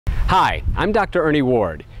Hi, I'm Dr. Ernie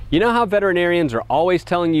Ward. You know how veterinarians are always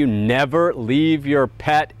telling you never leave your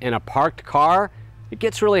pet in a parked car? It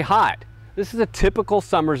gets really hot. This is a typical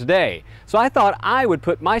summer's day. So I thought I would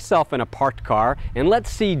put myself in a parked car and let's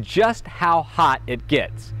see just how hot it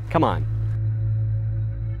gets. Come on.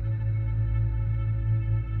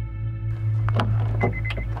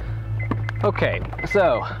 Okay,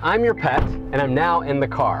 so I'm your pet and I'm now in the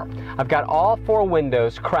car. I've got all four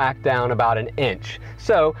windows cracked down about an inch.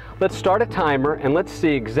 So let's start a timer and let's see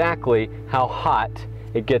exactly how hot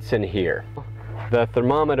it gets in here. The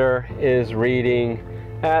thermometer is reading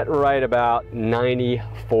at right about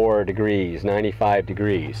 94 degrees, 95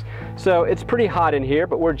 degrees. So it's pretty hot in here,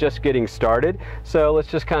 but we're just getting started. So let's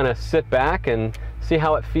just kind of sit back and see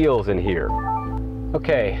how it feels in here.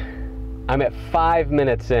 Okay, I'm at 5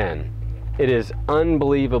 minutes in. It is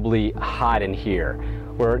unbelievably hot in here.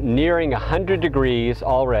 We're nearing 100 degrees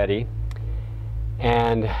already,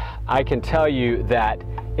 and I can tell you that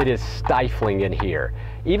it is stifling in here.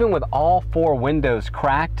 Even with all four windows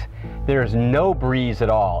cracked, there's no breeze at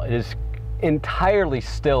all. It is entirely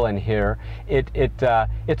still in here.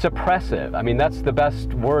 It's oppressive. I mean, that's the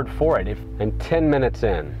best word for it. I'm 10 minutes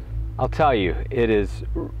in. I'll tell you, it is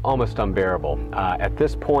almost unbearable. At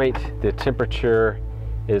this point, the temperature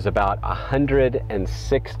is about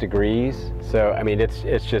 106 degrees. So, I mean,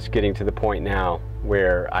 it's just getting to the point now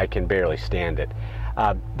where I can barely stand it.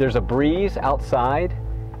 There's a breeze outside,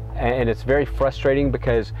 and it's very frustrating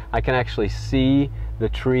because I can actually see the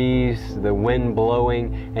trees, the wind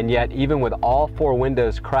blowing, and yet even with all four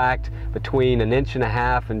windows cracked between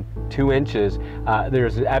 1.5 and 2 inches,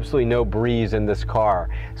 there's absolutely no breeze in this car.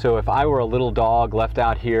 So if I were a little dog left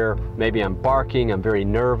out here, maybe I'm barking, I'm very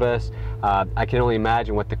nervous. I can only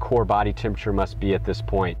imagine what the core body temperature must be at this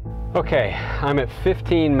point. Okay, I'm at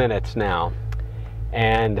 15 minutes now,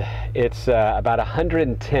 and it's about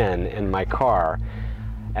 110 in my car.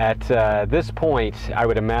 At this point, I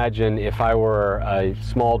would imagine if I were a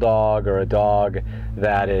small dog or a dog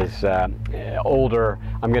that is older,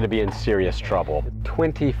 I'm going to be in serious trouble.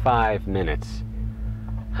 25 minutes,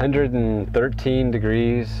 113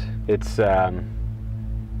 degrees. It's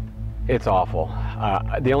awful.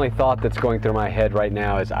 The only thought that's going through my head right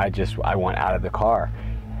now is I want out of the car.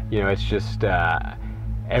 You know, it's just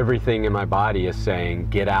everything in my body is saying,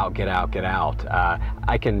 get out, get out, get out.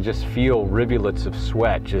 I can just feel rivulets of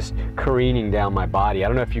sweat just careening down my body. I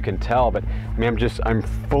don't know if you can tell, but I mean, I'm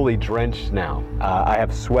fully drenched now. I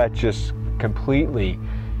have sweat just completely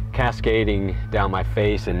cascading down my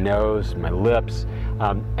face and nose, my lips,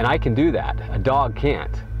 and I can do that. A dog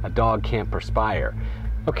can't. A dog can't perspire.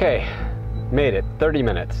 Okay, made it, 30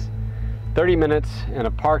 minutes. 30 minutes in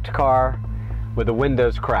a parked car with the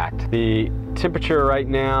windows cracked. The temperature right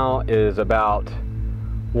now is about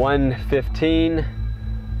 115,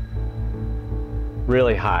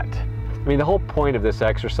 really hot. I mean, the whole point of this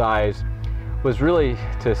exercise was really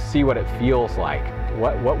to see what it feels like.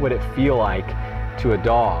 What would it feel like to a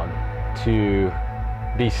dog to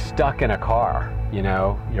be stuck in a car? You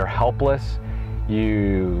know, you're helpless,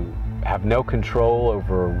 you have no control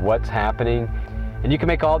over what's happening, and you can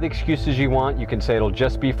make all the excuses you want. You can say it'll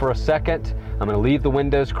just be for a second. I'm going to leave the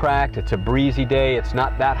windows cracked. It's a breezy day. It's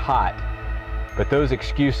not that hot. But those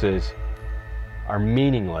excuses are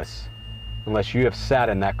meaningless unless you have sat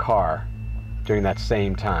in that car during that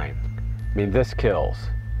same time. I mean, this kills,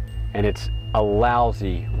 and it's a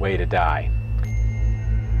lousy way to die.